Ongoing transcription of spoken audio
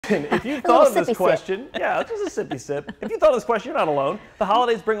Listen, if you thought of this question, yeah, just a sippy sip. If you thought of this question, you're not alone. The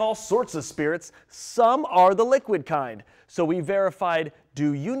holidays bring all sorts of spirits. Some are the liquid kind. So we verified,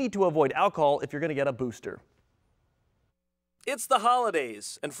 do you need to avoid alcohol if you're going to get a booster? It's the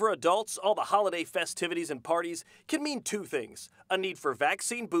holidays, and for adults, all the holiday festivities and parties can mean two things: a need for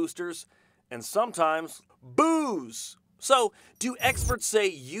vaccine boosters and sometimes booze. So, do experts say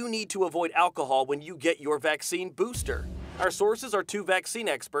you need to avoid alcohol when you get your vaccine booster? Our sources are two vaccine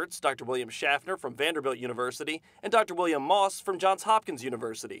experts, Dr. William Schaffner from Vanderbilt University and Dr. William Moss from Johns Hopkins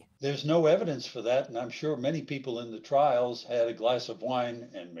University. There's no evidence for that, and I'm sure many people in the trials had a glass of wine,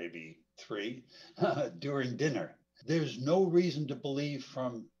 and maybe three, during dinner. There's no reason to believe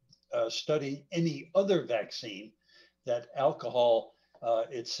from studying any other vaccine that alcohol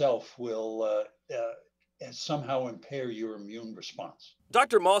itself will somehow impair your immune response.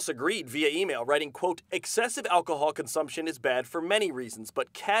 Dr. Moss agreed via email, writing, quote, "Excessive alcohol consumption is bad for many reasons,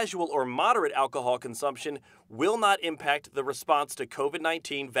 but casual or moderate alcohol consumption will not impact the response to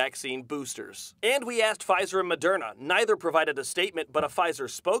COVID-19 vaccine boosters." And we asked Pfizer and Moderna. Neither provided a statement, but a Pfizer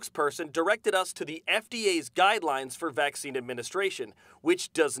spokesperson directed us to the FDA's guidelines for vaccine administration,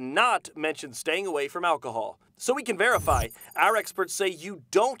 which does not mention staying away from alcohol. So we can verify, our experts say you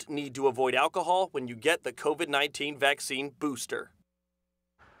don't need to avoid alcohol when you get the COVID-19 vaccine booster.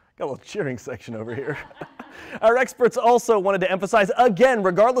 Got a little cheering section over here. Our experts also wanted to emphasize, again,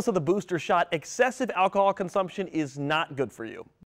 regardless of the booster shot, excessive alcohol consumption is not good for you.